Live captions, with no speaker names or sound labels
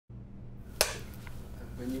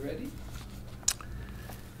When you're ready.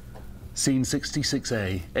 Scene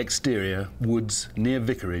 66A, exterior, woods, near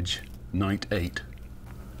vicarage, night 8.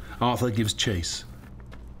 Arthur gives chase.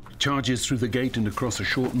 Charges through the gate and across a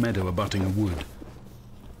short meadow abutting a wood.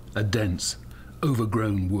 A dense,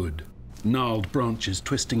 overgrown wood. Gnarled branches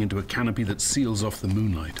twisting into a canopy that seals off the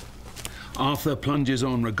moonlight. Arthur plunges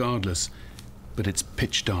on regardless, but it's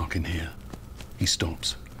pitch dark in here. He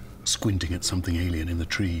stops, squinting at something alien in the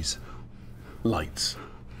trees. Lights.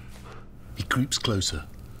 He creeps closer,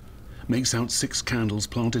 makes out 6 candles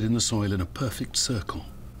planted in the soil in a perfect circle.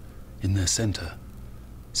 In their center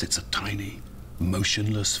sits a tiny,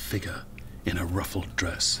 motionless figure in a ruffled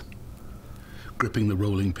dress. Gripping the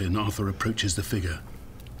rolling pin, Arthur approaches the figure.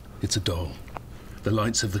 It's a doll, the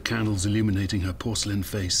lights of the candles illuminating her porcelain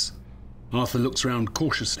face. Arthur looks round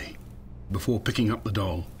cautiously before picking up the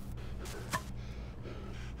doll.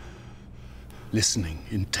 Listening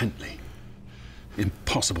intently.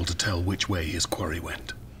 Impossible to tell which way his quarry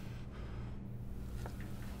went.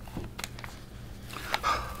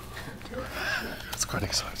 It's quite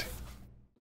exciting.